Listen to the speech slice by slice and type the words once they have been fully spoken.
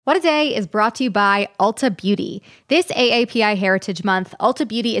What a Day is brought to you by Ulta Beauty. This AAPI Heritage Month, Ulta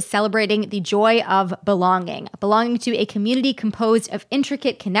Beauty is celebrating the joy of belonging to a community composed of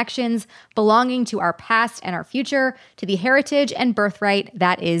intricate connections, belonging to our past and our future, to the heritage and birthright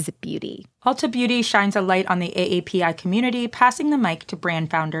that is beauty. Ulta Beauty shines a light on the AAPI community, passing the mic to brand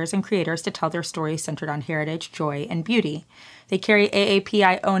founders and creators to tell their stories centered on heritage, joy, and beauty. They carry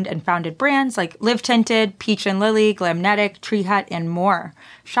AAPI-owned and founded brands like Live Tinted, Peach and Lily, Glamnetic, Tree Hut, and more.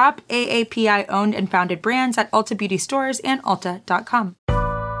 Shop AAPI-owned and founded brands at Ulta Beauty stores and Ulta.com.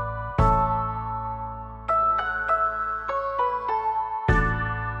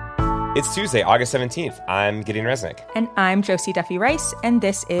 It's Tuesday, August 17th. I'm Gideon Resnick. And I'm Josie Duffy Rice, and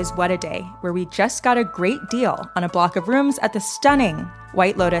this is What a Day, where we just got a great deal on a block of rooms at the stunning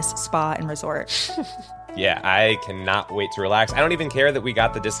White Lotus Spa and Resort. Yeah, I cannot wait to relax. I don't even care that we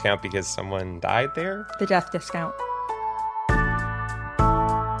got the discount because someone died there. The death discount.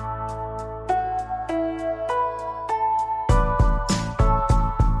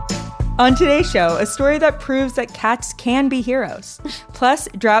 On today's show, a story that proves that cats can be heroes. Plus,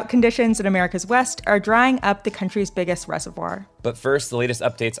 drought conditions in America's West are drying up the country's biggest reservoir. But first, the latest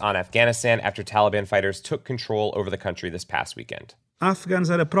updates on Afghanistan after Taliban fighters took control over the country this past weekend. Afghans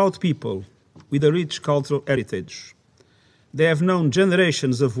are a proud people with a rich cultural heritage. They have known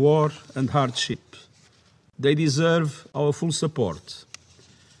generations of war and hardship. They deserve our full support.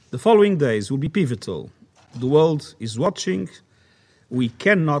 The following days will be pivotal. The world is watching. We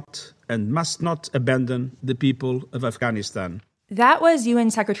cannot and must not abandon the people of Afghanistan. That was UN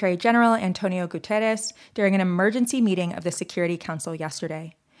Secretary General Antonio Guterres during an emergency meeting of the Security Council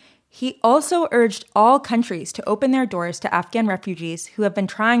yesterday. He also urged all countries to open their doors to Afghan refugees who have been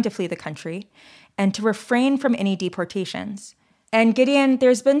trying to flee the country and to refrain from any deportations. And Gideon,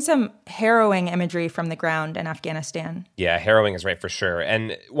 there's been some harrowing imagery from the ground in Afghanistan. Yeah, harrowing is right for sure.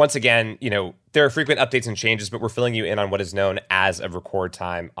 And once again, there are frequent updates and changes, but we're filling you in on what is known as of record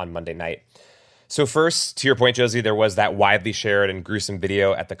time on Monday night. So first, to your point, Josie, there was that widely shared and gruesome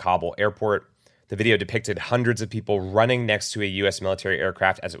video at the Kabul airport. The video depicted hundreds of people running next to a U.S. military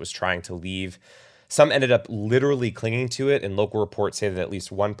aircraft as it was trying to leave. Some ended up literally clinging to it, and local reports say that at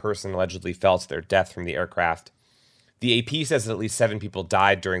least one person allegedly fell to their death from the aircraft. The AP says that at least 7 people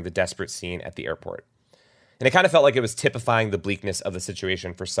died during the desperate scene at the airport. And it kind of felt like it was typifying the bleakness of the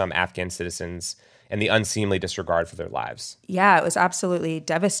situation for some Afghan citizens and the unseemly disregard for their lives. Yeah, it was absolutely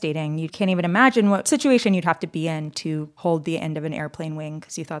devastating. You can't even imagine what situation you'd have to be in to hold the end of an airplane wing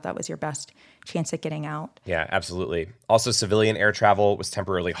because you thought that was your best chance at getting out. Yeah, absolutely. Also, civilian air travel was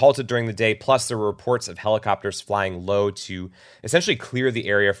temporarily halted during the day, plus there were reports of helicopters flying low to essentially clear the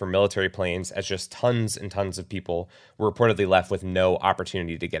area for military planes as just tons and tons of people were reportedly left with no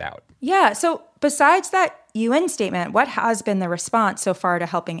opportunity to get out. Yeah, so besides that UN statement, what has been the response so far to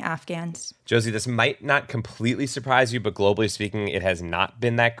helping Afghans? Josie, this might not completely surprise you, but globally speaking, it has not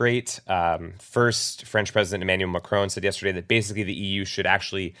been that great. First, French President Emmanuel Macron said yesterday that basically the EU should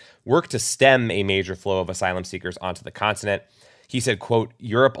actually work to stem a major flow of asylum seekers onto the continent. He said, quote,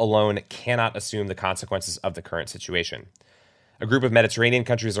 "Europe alone cannot assume the consequences of the current situation." A group of Mediterranean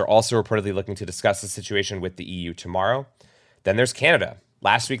countries are also reportedly looking to discuss the situation with the EU tomorrow. Then there's Canada.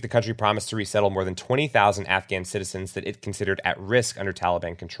 Last week, the country promised to resettle more than 20,000 Afghan citizens that it considered at risk under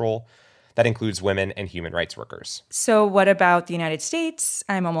Taliban control. That includes women and human rights workers. So what about the United States?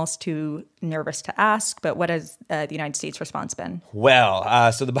 I'm almost too nervous to ask, but what has the United States response been?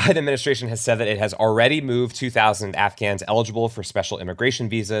 Well, so the Biden administration has said that it has already moved 2,000 Afghans eligible for special immigration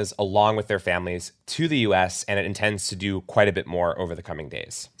visas along with their families to the U.S., and it intends to do quite a bit more over the coming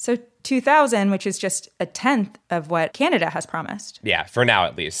days. So 2,000, which is just a tenth of what Canada has promised. Yeah, for now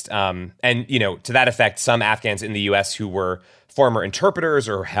at least. And, to that effect, some Afghans in the U.S. who were former interpreters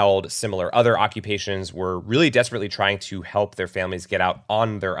or held similar other occupations were really desperately trying to help their families get out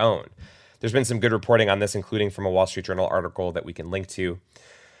on their own. There's been some good reporting on this, including from a Wall Street Journal article that we can link to.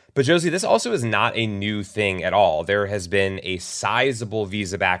 But Josie, this also is not a new thing at all. There has been a sizable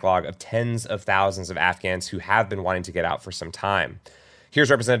visa backlog of tens of thousands of Afghans who have been wanting to get out for some time. Here's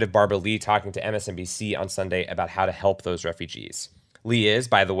Representative Barbara Lee talking to MSNBC on Sunday about how to help those refugees. Lee is,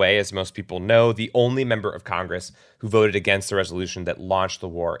 by the way, as most people know, the only member of Congress who voted against the resolution that launched the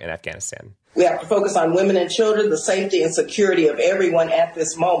war in Afghanistan. We have to focus on women and children, the safety and security of everyone at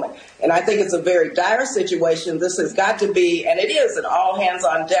this moment. And I think it's a very dire situation. This has got to be, and it is, an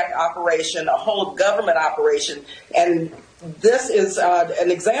all-hands-on-deck operation, a whole government operation. And this is an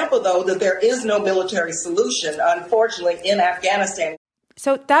example, though, that there is no military solution, unfortunately, in Afghanistan.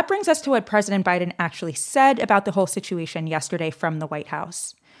 So that brings us to what President Biden actually said about the whole situation yesterday from the White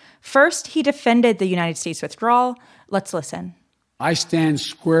House. First, he defended the United States withdrawal. Let's listen. I stand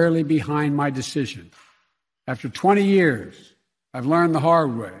squarely behind my decision. After 20 years, I've learned the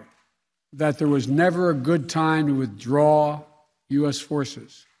hard way that there was never a good time to withdraw U.S.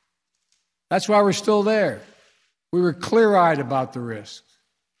 forces. That's why we're still there. We were clear-eyed about the risks.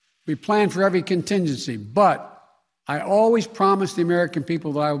 We planned for every contingency, but I always promised the American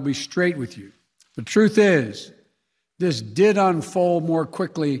people that I would be straight with you. The truth is, this did unfold more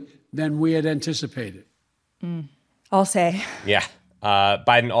quickly than we had anticipated. I'll say. Yeah.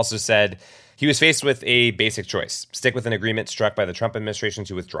 Biden also said he was faced with a basic choice: stick with an agreement struck by the Trump administration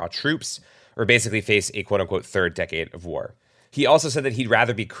to withdraw troops, or basically face a quote-unquote third decade of war. He also said that he'd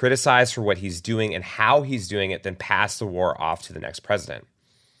rather be criticized for what he's doing and how he's doing it than pass the war off to the next president.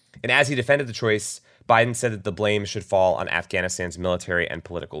 And as he defended the choice, Biden said that the blame should fall on Afghanistan's military and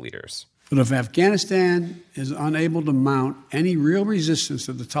political leaders. But if Afghanistan is unable to mount any real resistance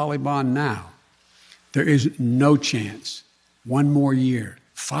to the Taliban now, there is no chance 1 more year,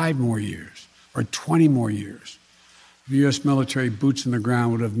 5 more years, or 20 more years the U.S. military boots on the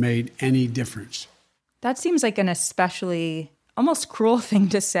ground would have made any difference. That seems like an especially almost cruel thing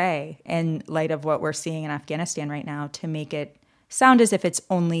to say in light of what we're seeing in Afghanistan right now, to make it sound as if it's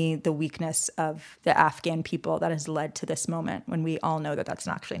only the weakness of the Afghan people that has led to this moment, when we all know that that's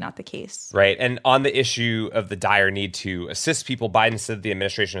actually not the case. Right. And on the issue of the dire need to assist people, Biden said the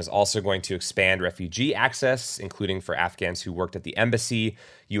administration is also going to expand refugee access, including for Afghans who worked at the embassy,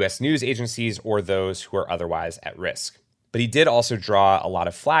 U.S. news agencies, or those who are otherwise at risk. But he did also draw a lot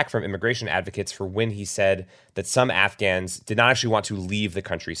of flack from immigration advocates for when he said that some Afghans did not actually want to leave the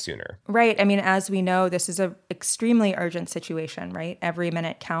country sooner. Right. I mean, as we know, this is an extremely urgent situation, right? Every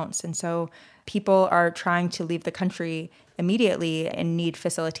minute counts. And so people are trying to leave the country immediately and need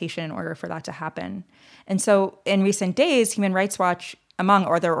facilitation in order for that to happen. And so in recent days, Human Rights Watch, among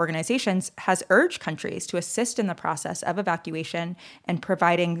other organizations, has urged countries to assist in the process of evacuation and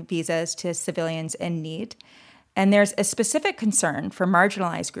providing visas to civilians in need. And there's a specific concern for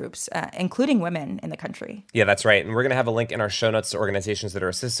marginalized groups, including women in the country. Yeah, that's right. And we're going to have a link in our show notes to organizations that are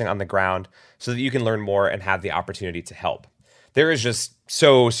assisting on the ground so that you can learn more and have the opportunity to help. There is just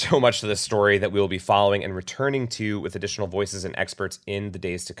so much to this story that we will be following and returning to with additional voices and experts in the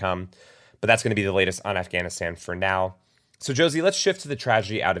days to come. But that's going to be the latest on Afghanistan for now. So, Josie, let's shift to the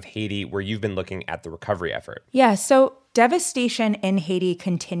tragedy out of Haiti, where you've been looking at the recovery effort. Yeah, so devastation in Haiti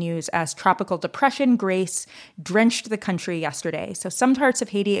continues as Tropical Depression Grace drenched the country yesterday. So some parts of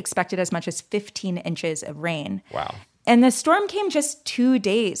Haiti expected as much as 15 inches of rain. Wow. And the storm came just 2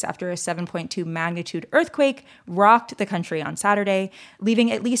 days after a 7.2 magnitude earthquake rocked the country on Saturday,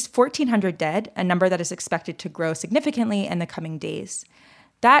 leaving at least 1,400 dead, a number that is expected to grow significantly in the coming days.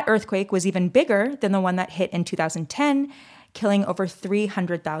 That earthquake was even bigger than the one that hit in 2010, killing over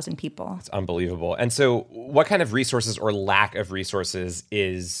 300,000 people. It's unbelievable. And so what kind of resources or lack of resources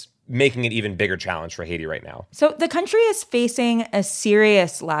is making an even bigger challenge for Haiti right now? So the country is facing a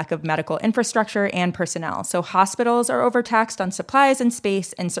serious lack of medical infrastructure and personnel. So hospitals are overtaxed on supplies and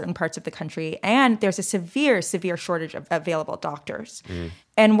space in certain parts of the country, and there's a severe shortage of available doctors.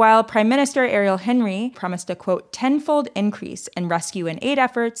 And while Prime Minister Ariel Henry promised a, quote, tenfold increase in rescue and aid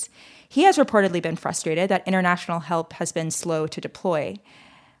efforts, he has reportedly been frustrated that international help has been slow to deploy.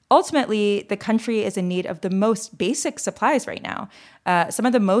 Ultimately, the country is in need of the most basic supplies right now. Some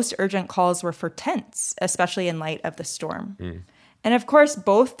of the most urgent calls were for tents, especially in light of the storm. And of course,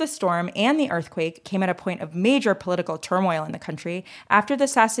 both the storm and the earthquake came at a point of major political turmoil in the country after the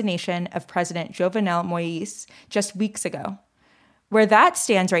assassination of President Jovenel Moïse just weeks ago. Where that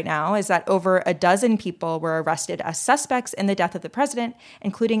stands right now is that over a dozen people were arrested as suspects in the death of the president,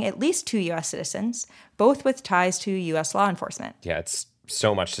 including at least 2 U.S. citizens, both with ties to U.S. law enforcement. Yeah, it's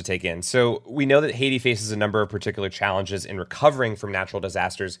so much to take in. So we know that Haiti faces a number of particular challenges in recovering from natural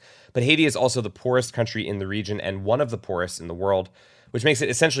disasters, but Haiti is also the poorest country in the region and one of the poorest in the world, which makes it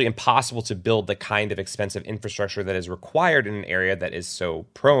essentially impossible to build the kind of expensive infrastructure that is required in an area that is so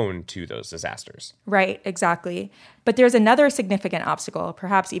prone to those disasters. Right, exactly. But there's another significant obstacle,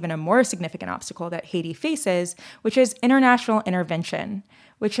 perhaps even a more significant obstacle that Haiti faces, which is international intervention,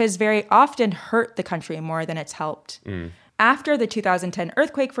 which has very often hurt the country more than it's helped. After the 2010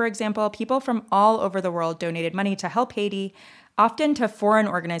 earthquake, for example, people from all over the world donated money to help Haiti, often to foreign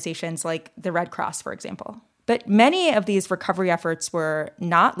organizations like the Red Cross, for example. But many of these recovery efforts were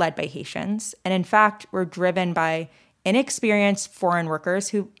not led by Haitians, and in fact were driven by inexperienced foreign workers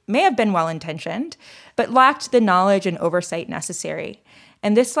who may have been well-intentioned, but lacked the knowledge and oversight necessary.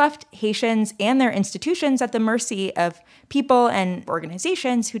 And this left Haitians and their institutions at the mercy of people and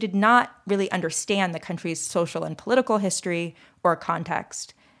organizations who did not really understand the country's social and political history or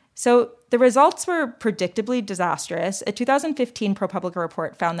context. So the results were predictably disastrous. A 2015 ProPublica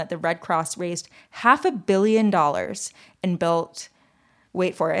report found that the Red Cross raised $500 million and built,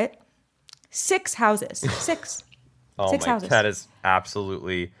 wait for it, 6 houses. 6. Oh 6 houses. That is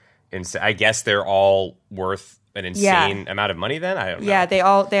absolutely insane. I guess they're all worth an insane amount of money then? I don't know. Yeah, they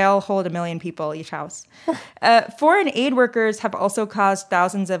all hold 1 million people each house. Foreign aid workers have also caused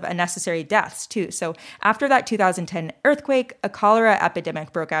thousands of unnecessary deaths too. So after that 2010 earthquake, a cholera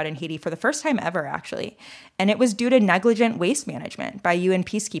epidemic broke out in Haiti for the first time ever, actually. And it was due to negligent waste management by UN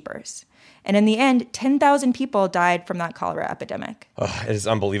peacekeepers. And in the end, 10,000 people died from that cholera epidemic. Oh, it is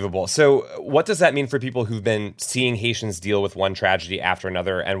unbelievable. So what does that mean for people who've been seeing Haitians deal with one tragedy after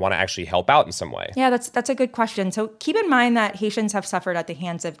another and want to actually help out in some way? Yeah, that's a good question. So keep in mind that Haitians have suffered at the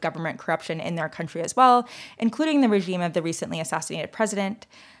hands of government corruption in their country as well, including the regime of the recently assassinated president.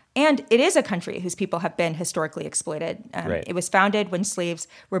 And it is a country whose people have been historically exploited. Right. It was founded when slaves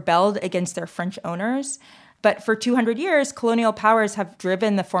rebelled against their French owners. But for 200 years, colonial powers have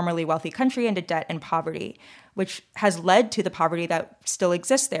driven the formerly wealthy country into debt and poverty, which has led to the poverty that still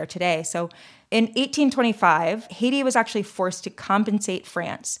exists there today. So in 1825, Haiti was actually forced to compensate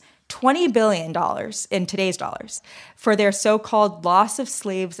France $20 billion in today's dollars for their so-called loss of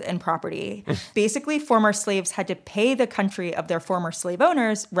slaves and property. Basically, former slaves had to pay the country of their former slave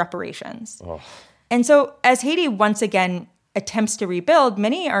owners reparations. Oh. And so as Haiti once again attempts to rebuild,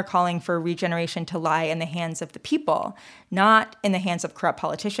 many are calling for regeneration to lie in the hands of the people, not in the hands of corrupt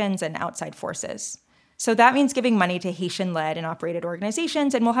politicians and outside forces. So that means giving money to Haitian-led and operated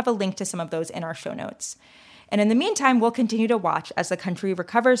organizations, and we'll have a link to some of those in our show notes. And in the meantime, we'll continue to watch as the country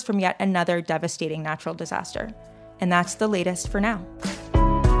recovers from yet another devastating natural disaster. And that's the latest for now.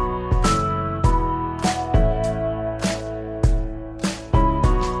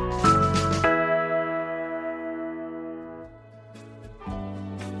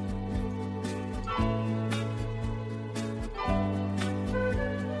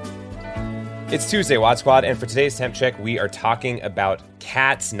 It's Tuesday, Wad Squad, and for today's Temp Check, we are talking about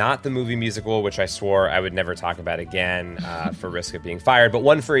Cats, not the movie musical, which I swore I would never talk about again for risk of being fired, but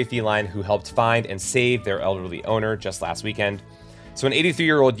one furry feline who helped find and save their elderly owner just last weekend. So an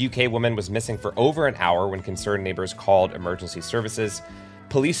 83-year-old UK woman was missing for over an hour when concerned neighbors called emergency services.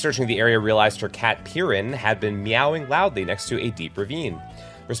 Police searching the area realized her cat, Piran, had been meowing loudly next to a deep ravine.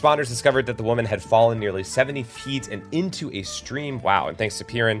 Responders discovered that the woman had fallen nearly 70 feet and into a stream. Wow. And thanks to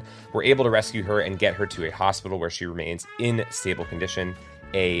Piran, were able to rescue her and get her to a hospital where she remains in stable condition.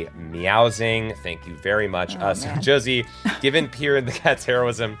 A meowsing. Thank you very much. So, Josie, given Piran the cat's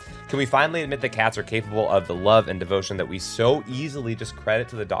heroism, can we finally admit that cats are capable of the love and devotion that we so easily just credit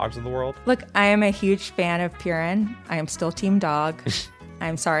to the dogs of the world? Look, I am a huge fan of Piran. I am still team dog.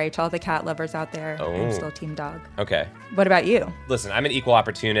 I'm sorry to all the cat lovers out there. I'm still team dog. Okay. What about you? Listen, I'm an equal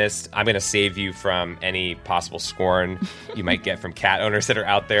opportunist. I'm going to save you from any possible scorn you might get from cat owners that are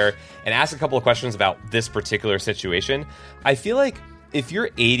out there and ask a couple of questions about this particular situation. I feel like if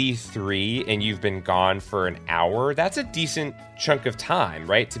you're 83 and you've been gone for an hour, that's a decent chunk of time,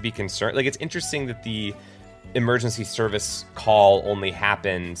 right, to be concerned. Like, it's interesting that the emergency service call only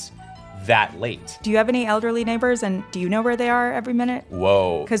happened that late. Do you have any elderly neighbors, and do you know where they are every minute?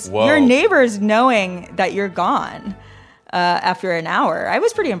 Whoa. Because your neighbors knowing that you're gone after an hour, I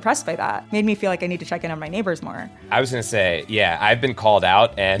was pretty impressed by that. Made me feel like I need to check in on my neighbors more. I was going to say, yeah, I've been called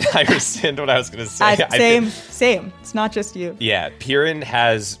out, and I rescind what I was going to say. Same. It's not just you. Yeah, Piran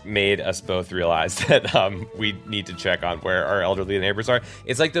has made us both realize that we need to check on where our elderly neighbors are.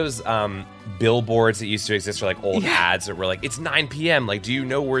 It's like those billboards that used to exist, or like old ads that were like, it's 9 p.m. Like, do you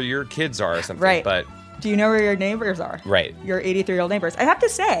know where your kids are or something? Right. But do you know where your neighbors are? Right. Your 83-year-old neighbors. I have to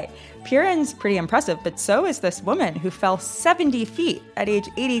say, Piran's pretty impressive, but so is this woman who fell 70 feet at age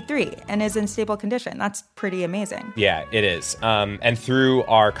 83 and is in stable condition. That's pretty amazing. Yeah, it is. And through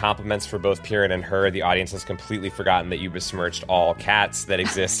our compliments for both Piran and her, the audience has completely forgotten that you besmirched all cats that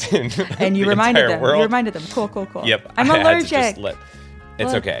exist in and you the reminded entire them. world. You reminded them. Cool. Yep. I'm allergic.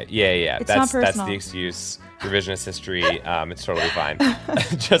 It's okay. Yeah. It's That's not personal. the excuse. Revisionist history. It's totally fine.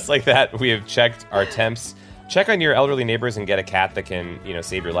 Just like that, we have checked our temps. Check on your elderly neighbors and get a cat that can,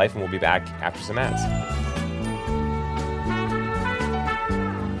 save your life, and we'll be back after some ads.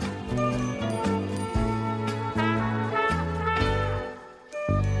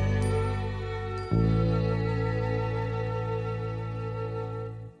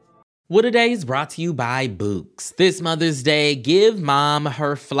 What A Day is brought to you by Books. This Mother's Day, give mom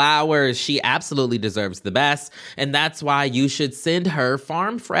her flowers. She absolutely deserves the best, and that's why you should send her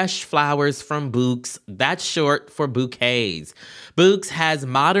farm fresh flowers from Books. That's short for bouquets. Books has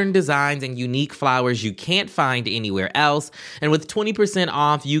modern designs and unique flowers you can't find anywhere else, and with 20%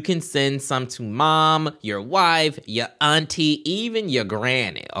 off, you can send some to mom, your wife, your auntie, even your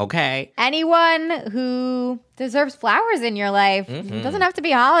granny, okay? Anyone who deserves flowers in your life. It doesn't have to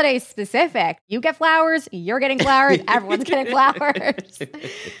be holiday specific. You get flowers, you're getting flowers, everyone's getting flowers.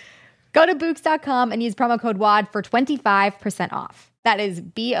 Go to Books.com and use promo code WAD for 25% off. That is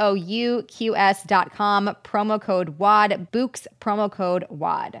BOUQS.com, promo code WAD, Books, promo code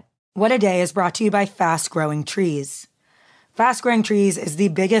WAD. What A Day is brought to you by Fast Growing Trees. Fast Growing Trees is the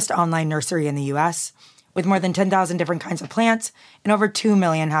biggest online nursery in the U.S., with more than 10,000 different kinds of plants and over 2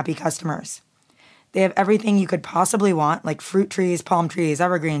 million happy customers. They have everything you could possibly want, like fruit trees, palm trees,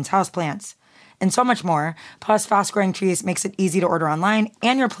 evergreens, houseplants, and so much more. Plus, Fast Growing Trees makes it easy to order online,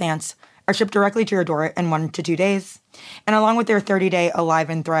 and your plants are shipped directly to your door in 1 to 2 days. And along with their 30-day Alive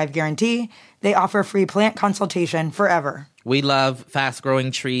and Thrive guarantee, they offer free plant consultation forever. We love Fast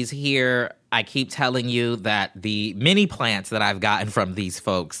Growing Trees here. I keep telling you that the mini plants that I've gotten from these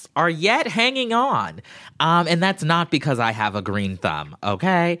folks are yet hanging on. And that's not because I have a green thumb,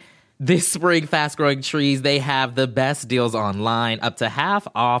 okay? This spring, Fast Growing Trees, they have the best deals online, up to half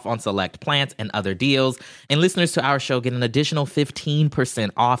off on select plants and other deals. And listeners to our show get an additional 15%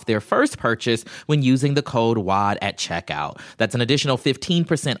 off their first purchase when using the code WAD at checkout. That's an additional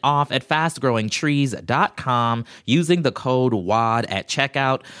 15% off at fastgrowingtrees.com using the code WAD at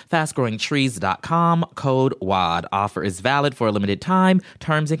checkout. Fastgrowingtrees.com, code WAD. Offer is valid for a limited time.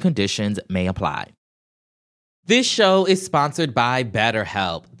 Terms and conditions may apply. This show is sponsored by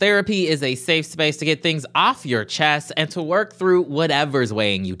BetterHelp. Therapy is a safe space to get things off your chest and to work through whatever's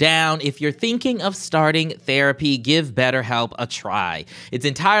weighing you down. If you're thinking of starting therapy, give BetterHelp a try. It's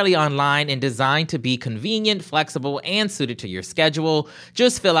entirely online and designed to be convenient, flexible, and suited to your schedule.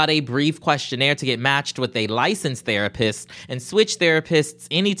 Just fill out a brief questionnaire to get matched with a licensed therapist and switch therapists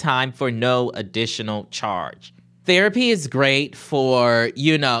anytime for no additional charge. Therapy is great for,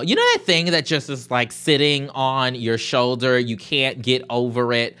 you know that thing that just is like sitting on your shoulder, you can't get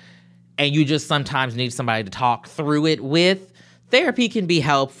over it, and you just sometimes need somebody to talk through it with? Therapy can be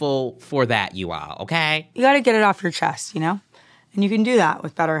helpful for that, you all, okay? You got to get it off your chest, And you can do that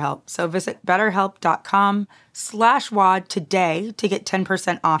with BetterHelp. So visit BetterHelp.com/WAD today to get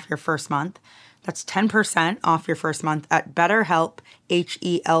 10% off your first month. That's 10% off your first month at BetterHelp,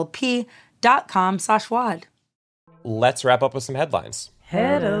 HELP.com/WAD. Let's wrap up with some headlines.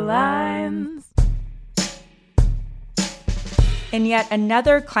 Headlines. In yet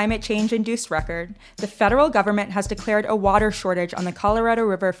another climate change-induced record, the federal government has declared a water shortage on the Colorado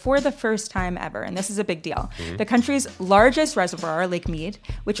River for the first time ever, and this is a big deal. The country's largest reservoir, Lake Mead,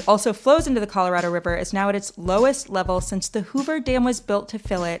 which also flows into the Colorado River, is now at its lowest level since the Hoover Dam was built to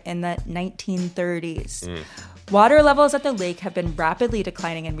fill it in the 1930s. Water levels at the lake have been rapidly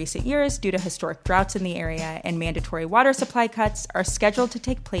declining in recent years due to historic droughts in the area, and mandatory water supply cuts are scheduled to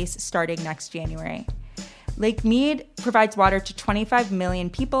take place starting next January. Lake Mead provides water to 25 million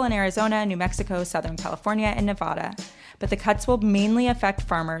people in Arizona, New Mexico, Southern California, and Nevada, but the cuts will mainly affect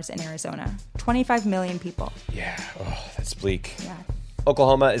farmers in Arizona. 25 million people. Yeah, that's bleak. Yeah.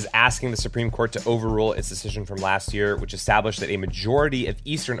 Oklahoma is asking the Supreme Court to overrule its decision from last year, which established that a majority of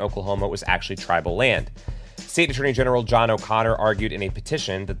eastern Oklahoma was actually tribal land. State Attorney General John O'Connor argued in a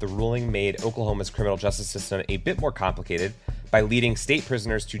petition that the ruling made Oklahoma's criminal justice system a bit more complicated by leading state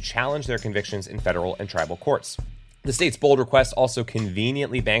prisoners to challenge their convictions in federal and tribal courts. The state's bold request also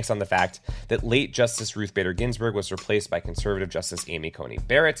conveniently banks on the fact that late Justice Ruth Bader Ginsburg was replaced by conservative Justice Amy Coney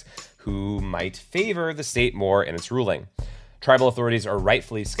Barrett, who might favor the state more in its ruling. Tribal authorities are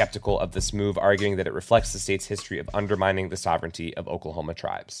rightfully skeptical of this move, arguing that it reflects the state's history of undermining the sovereignty of Oklahoma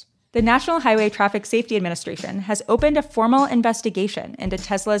tribes. The National Highway Traffic Safety Administration has opened a formal investigation into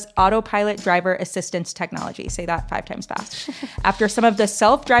Tesla's autopilot driver assistance technology. Say that 5 times fast. After some of the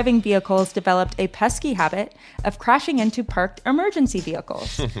self-driving vehicles developed a pesky habit of crashing into parked emergency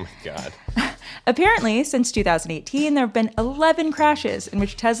vehicles. Oh my God. Apparently, since 2018, there have been 11 crashes in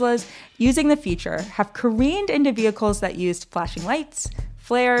which Teslas, using the feature, have careened into vehicles that used flashing lights,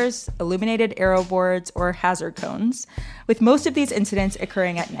 flares, illuminated aero boards, or hazard cones, with most of these incidents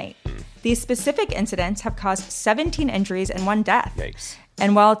occurring at night. These specific incidents have caused 17 injuries and 1 death. Yikes.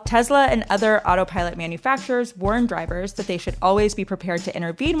 And while Tesla and other autopilot manufacturers warn drivers that they should always be prepared to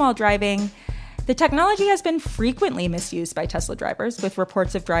intervene while driving, the technology has been frequently misused by Tesla drivers, with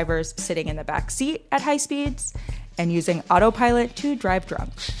reports of drivers sitting in the back seat at high speeds and using autopilot to drive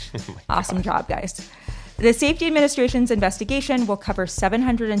drunk. Awesome job, guys. The Safety Administration's investigation will cover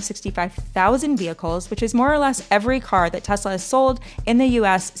 765,000 vehicles, which is more or less every car that Tesla has sold in the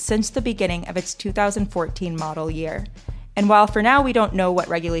US since the beginning of its 2014 model year. And while for now we don't know what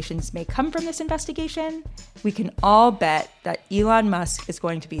regulations may come from this investigation, we can all bet that Elon Musk is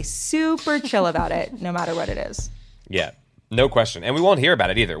going to be super chill about it, no matter what it is. Yeah, no question. And we won't hear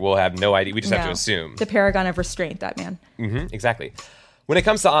about it either. We'll have no idea. We just have to assume. The paragon of restraint, that man. Exactly. When it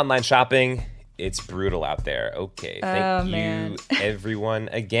comes to online shopping, it's brutal out there. Okay, thank you, everyone.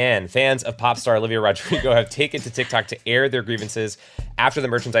 Again, fans of pop star Olivia Rodrigo have taken to TikTok to air their grievances after the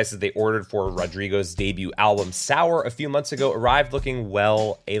merchandise that they ordered for Rodrigo's debut album, Sour, a few months ago, arrived looking,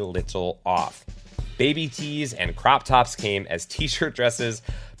 well, a little off. Baby tees and crop tops came as t-shirt dresses,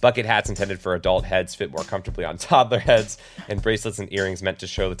 bucket hats intended for adult heads fit more comfortably on toddler heads, and bracelets and earrings meant to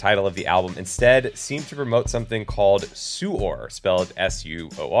show the title of the album instead seemed to promote something called Suor, spelled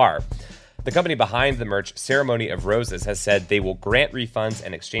S-U-O-R. The company behind the merch, Ceremony of Roses, has said they will grant refunds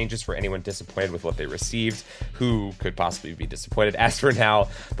and exchanges for anyone disappointed with what they received, who could possibly be disappointed. As for now,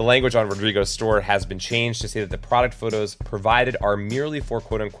 the language on Rodrigo's store has been changed to say that the product photos provided are merely for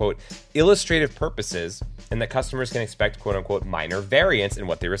quote-unquote illustrative purposes, and that customers can expect quote-unquote minor variance in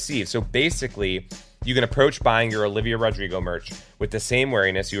what they receive. So basically, you can approach buying your Olivia Rodrigo merch with the same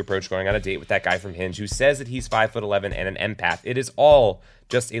wariness you approach going on a date with that guy from Hinge who says that he's 5'11" and an empath. It is all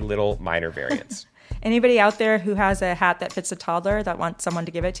just a little minor variance. Anybody out there who has a hat that fits a toddler that wants someone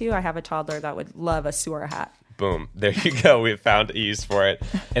to give it to? I have a toddler that would love a Suor hat. Boom. There you go. We've found a use for it.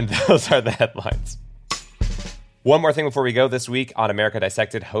 And those are the headlines. One more thing before we go. This week on America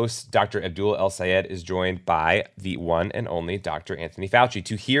Dissected, host Dr. Abdul El-Sayed is joined by the one and only Dr. Anthony Fauci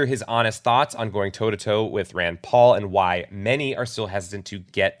to hear his honest thoughts on going toe-to-toe with Rand Paul and why many are still hesitant to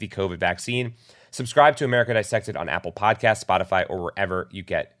get the COVID vaccine. Subscribe to America Dissected on Apple Podcasts, Spotify, or wherever you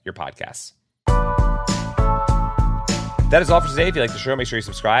get your podcasts. That is all for today. If you like the show, make sure you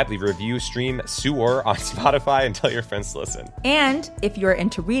subscribe, leave a review, stream Suor on Spotify, and tell your friends to listen. And if you're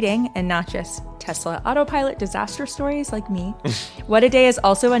into reading and not just Tesla autopilot disaster stories like me, What a Day is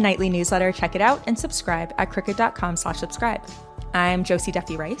also a nightly newsletter. Check it out and subscribe at Crooked.com/subscribe. I'm Josie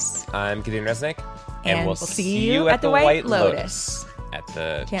Duffy Rice. I'm Gideon Resnick. And we'll see you at the White Lotus. At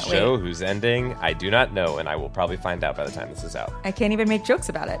the Can't show wait. whose ending I do not know, and I will probably find out by the time this is out. I can't even make jokes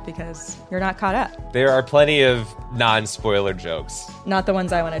about it because you're not caught up. There are plenty of non-spoiler jokes. Not the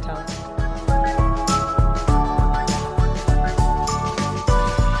ones I want to tell.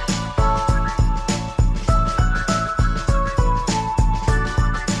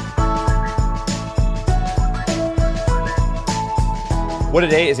 What a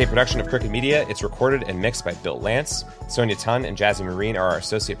Day is a production of Crooked Media. It's recorded and mixed by Bill Lance. Sonia Tun and Jazzy Marine are our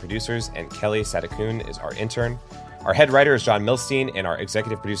associate producers, and Kelly Sadakun is our intern. Our head writer is John Milstein, and our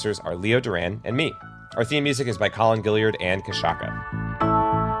executive producers are Leo Duran and me. Our theme music is by Colin Gilliard and Kashaka.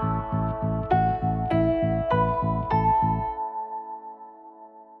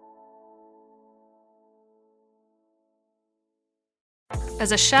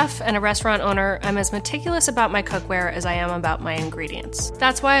 As a chef and a restaurant owner, I'm as meticulous about my cookware as I am about my ingredients.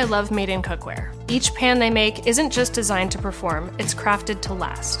 That's why I love Made in Cookware. Each pan they make isn't just designed to perform, it's crafted to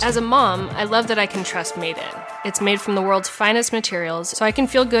last. As a mom, I love that I can trust Made in. It's made from the world's finest materials, so I can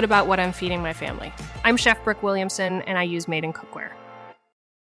feel good about what I'm feeding my family. I'm Chef Brooke Williamson, and I use Made in Cookware.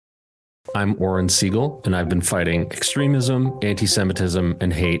 I'm Oren Siegel, and I've been fighting extremism, anti-Semitism,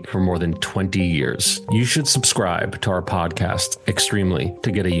 and hate for more than 20 years. You should subscribe to our podcast, Extremely,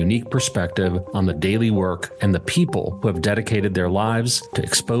 to get a unique perspective on the daily work and the people who have dedicated their lives to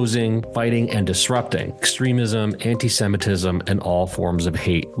exposing, fighting, and disrupting extremism, anti-Semitism, and all forms of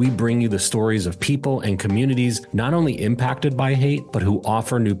hate. We bring you the stories of people and communities not only impacted by hate, but who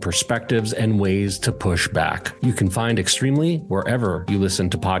offer new perspectives and ways to push back. You can find Extremely wherever you listen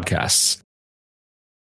to podcasts.